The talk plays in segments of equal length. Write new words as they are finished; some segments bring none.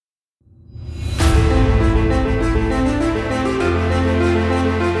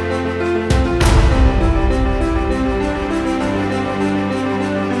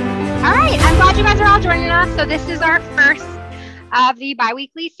So this is our first of the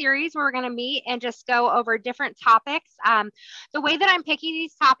biweekly series where we're going to meet and just go over different topics. The way that I'm picking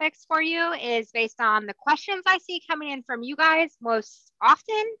these topics for you is based on the questions I see coming in from you guys most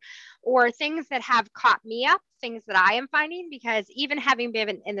often, or things that have caught me up, things that I am finding, because even having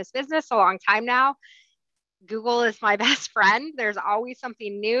been in this business a long time now, Google is my best friend. There's always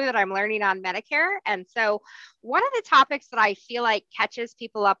something new that I'm learning on Medicare. And so one of the topics that I feel like catches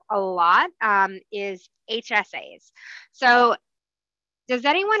people up a lot is HSAs. So does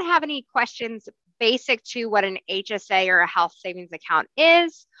anyone have any questions basic to what an HSA or a health savings account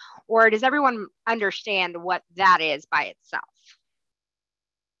is? Or does everyone understand what that is by itself?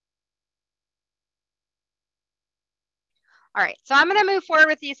 All right, so I'm going to move forward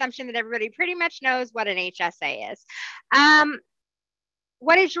with the assumption that everybody pretty much knows what an HSA is.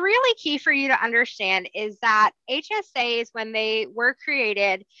 What is really key for you to understand is that HSAs, when they were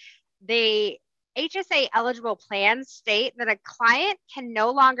created, the HSA eligible plans state that a client can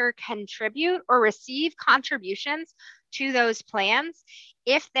no longer contribute or receive contributions to those plans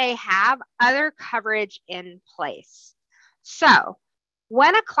if they have other coverage in place. So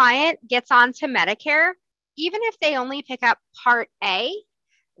when a client gets onto Medicare, even if they only pick up Part A,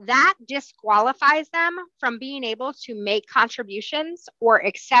 that disqualifies them from being able to make contributions or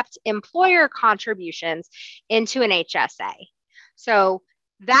accept employer contributions into an HSA. So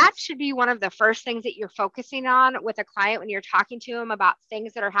that should be one of the first things that you're focusing on with a client when you're talking to them about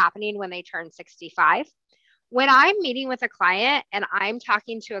things that are happening when they turn 65. When I'm meeting with a client and I'm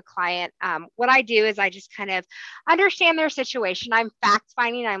talking to a client, what I do is I just kind of understand their situation. I'm fact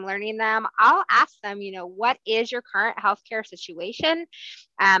finding, I'm learning them. I'll ask them, what is your current healthcare situation?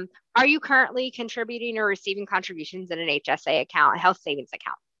 Are you currently contributing or receiving contributions in an HSA account, a health savings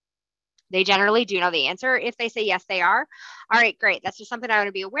account? They generally do know the answer. If they say yes, they are. All right, great. That's just something I want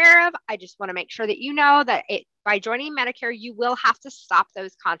to be aware of. I just want to make sure that you know that by joining Medicare, you will have to stop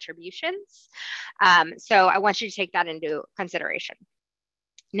those contributions. So I want you to take that into consideration.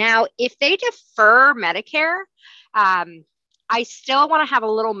 Now, if they defer Medicare, I still want to have a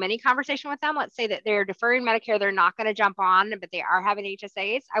little mini conversation with them. Let's say that they're deferring Medicare, they're not going to jump on, but they are having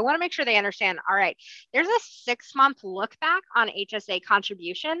HSAs. I want to make sure they understand, all right, there's a 6-month look back on HSA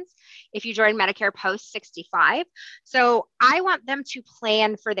contributions if you join Medicare post 65. So I want them to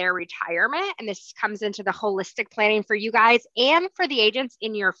plan for their retirement. And this comes into the holistic planning for you guys and for the agents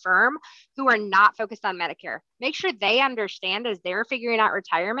in your firm who are not focused on Medicare. Make sure they understand as they're figuring out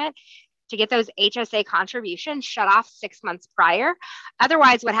retirement to get those HSA contributions shut off 6 months prior.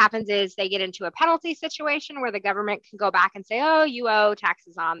 Otherwise, what happens is they get into a penalty situation where the government can go back and say, oh, you owe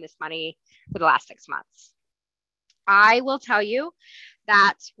taxes on this money for the last 6 months. I will tell you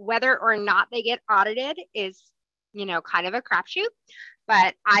that whether or not they get audited is, kind of a crapshoot.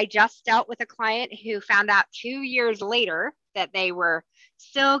 But I just dealt with a client who found out 2 years later that they were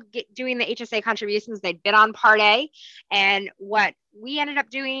still doing the HSA contributions. They'd been on Part A. And what we ended up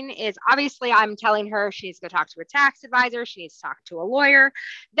doing is, obviously, I'm telling her she needs to go talk to a tax advisor. She needs to talk to a lawyer.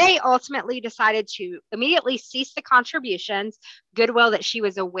 They ultimately decided to immediately cease the contributions, goodwill that she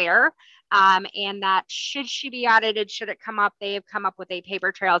was aware, and that should she be audited, should it come up, they have come up with a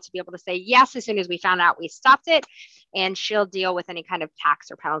paper trail to be able to say, yes, as soon as we found out, we stopped it, and she'll deal with any kind of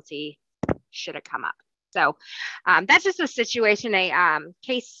tax or penalty should it come up. So that's just a situation, a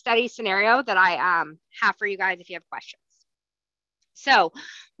case study scenario that I have for you guys if you have questions. So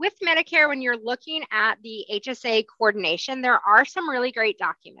with Medicare, when you're looking at the HSA coordination, there are some really great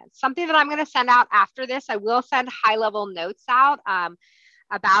documents. Something that I'm going to send out after this, I will send high-level notes out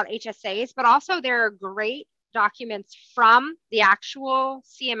about HSAs, but also there are great documents from the actual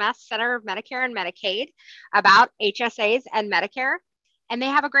CMS Center of Medicare and Medicaid about HSAs and Medicare. And they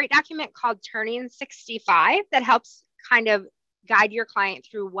have a great document called Turning 65 that helps kind of guide your client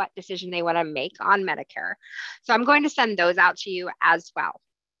through what decision they want to make on Medicare. So I'm going to send those out to you as well.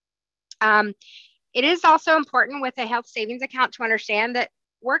 It is also important with a health savings account to understand that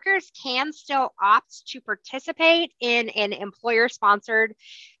workers can still opt to participate in an employer-sponsored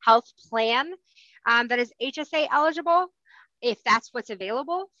health plan that is HSA eligible if that's what's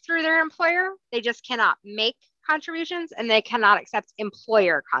available through their employer. They just cannot make contributions and they cannot accept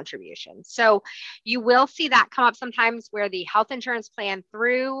employer contributions. So you will see that come up sometimes where the health insurance plan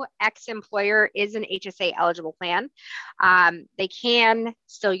through X employer is an HSA eligible plan. They can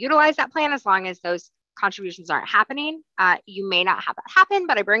still utilize that plan as long as those contributions aren't happening. You may not have that happen,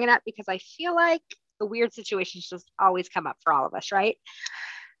 but I bring it up because I feel like the weird situations just always come up for all of us, right?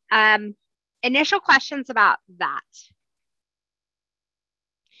 Initial questions about that.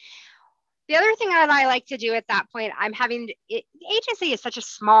 The other thing that I like to do at that point, HSA is such a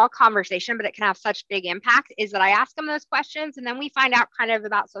small conversation, but it can have such big impact, is that I ask them those questions and then we find out kind of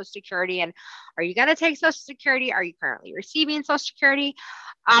about Social Security and are you going to take Social Security? Are you currently receiving Social Security?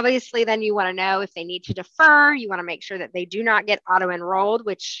 Obviously, then you want to know if they need to defer. You want to make sure that they do not get auto-enrolled,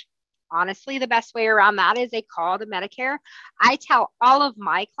 which honestly, the best way around that is a call to Medicare. I tell all of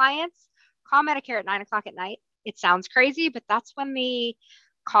my clients, call Medicare at 9 o'clock at night. It sounds crazy, but that's when the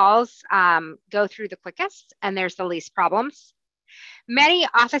calls go through the quickest and there's the least problems. Many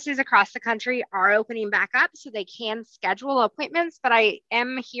offices across the country are opening back up so they can schedule appointments, but I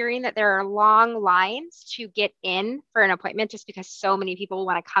am hearing that there are long lines to get in for an appointment just because so many people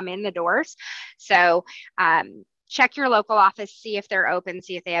want to come in the doors. So check your local office, see if they're open,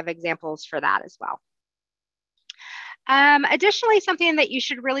 see if they have examples for that as well. Additionally, something that you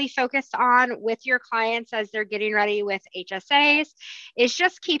should really focus on with your clients as they're getting ready with HSAs is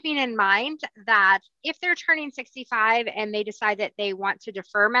just keeping in mind that if they're turning 65 and they decide that they want to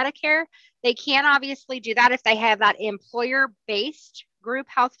defer Medicare, they can obviously do that if they have that employer-based group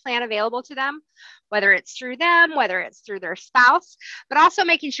health plan available to them, whether it's through them, whether it's through their spouse, but also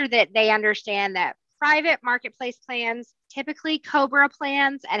making sure that they understand that private marketplace plans, typically COBRA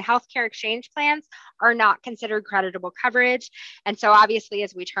plans and healthcare exchange plans are not considered creditable coverage. And so obviously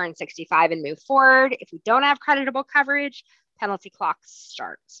as we turn 65 and move forward, if we don't have creditable coverage, penalty clock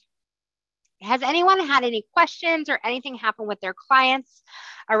starts. Has anyone had any questions or anything happen with their clients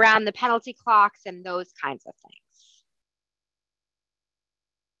around the penalty clocks and those kinds of things?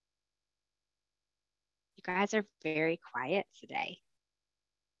 You guys are very quiet today.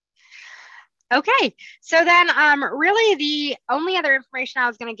 Okay, so then really the only other information I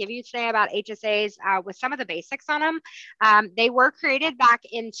was going to give you today about HSAs was some of the basics on them. They were created back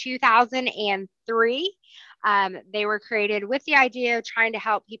in 2003. They were created with the idea of trying to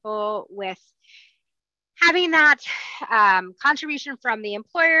help people with having that contribution from the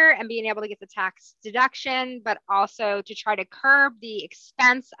employer and being able to get the tax deduction, but also to try to curb the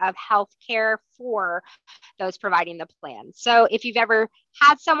expense of health care for those providing the plan. So if you've ever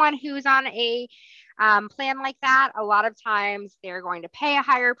had someone who's on a plan like that, a lot of times they're going to pay a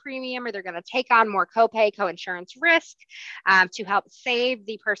higher premium or they're going to take on more copay, co-insurance risk to help save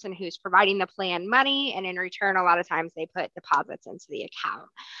the person who's providing the plan money. And in return, a lot of times they put deposits into the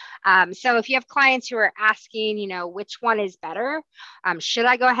account. So if you have clients who are asking, you know, which one is better, should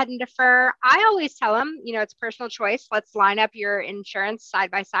I go ahead and defer? I always tell them, you know, it's personal choice. Let's line up your insurance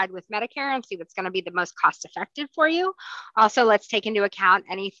side by side with Medicare and see what's going to be the most cost effective for you. Also, let's take into account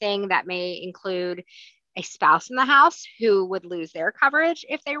anything that may include a spouse in the house who would lose their coverage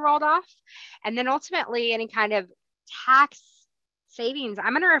if they rolled off. And then ultimately any kind of tax savings,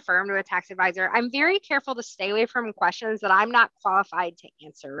 I'm going to refer them to a tax advisor. I'm very careful to stay away from questions that I'm not qualified to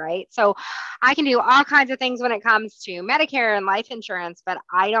answer, right? So I can do all kinds of things when it comes to Medicare and life insurance, but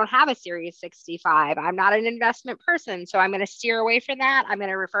I don't have a Series 65. I'm not an investment person, so I'm going to steer away from that. I'm going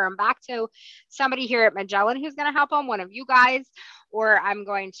to refer them back to somebody here at Magellan who's going to help them, one of you guys, or I'm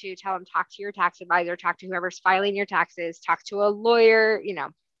going to tell them, talk to your tax advisor, talk to whoever's filing your taxes, talk to a lawyer, you know,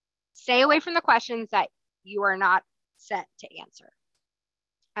 stay away from the questions that you are not set to answer.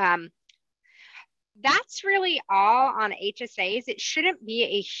 That's really all on HSAs. It shouldn't be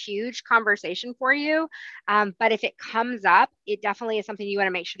a huge conversation for you, but if it comes up, it definitely is something you want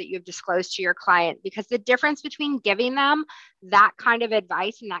to make sure that you have disclosed to your client, because the difference between giving them that kind of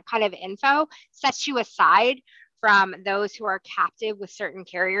advice and that kind of info sets you aside from those who are captive with certain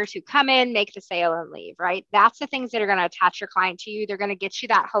carriers who come in, make the sale and leave, right? That's the things that are going to attach your client to you. They're going to get you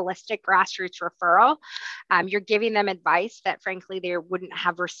that holistic grassroots referral. You're giving them advice that frankly, they wouldn't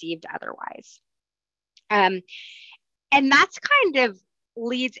have received otherwise. And that's kind of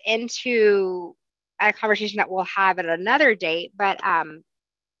leads into a conversation that we'll have at another date, but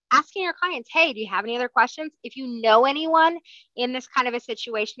asking your clients, hey, do you have any other questions? If you know anyone in this kind of a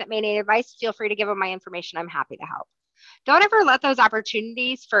situation that may need advice, feel free to give them my information. I'm happy to help. Don't ever let those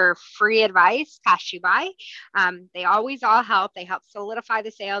opportunities for free advice pass you by. They always all help. They help solidify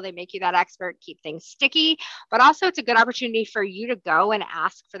the sale. They make you that expert, keep things sticky, but also it's a good opportunity for you to go and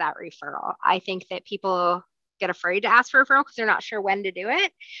ask for that referral. I think that people get afraid to ask for a referral because they're not sure when to do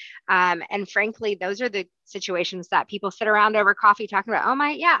it. And frankly, those are the situations that people sit around over coffee talking about,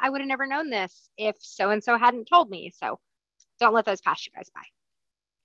 I would have never known this if so-and-so hadn't told me. So don't let those pass you guys by.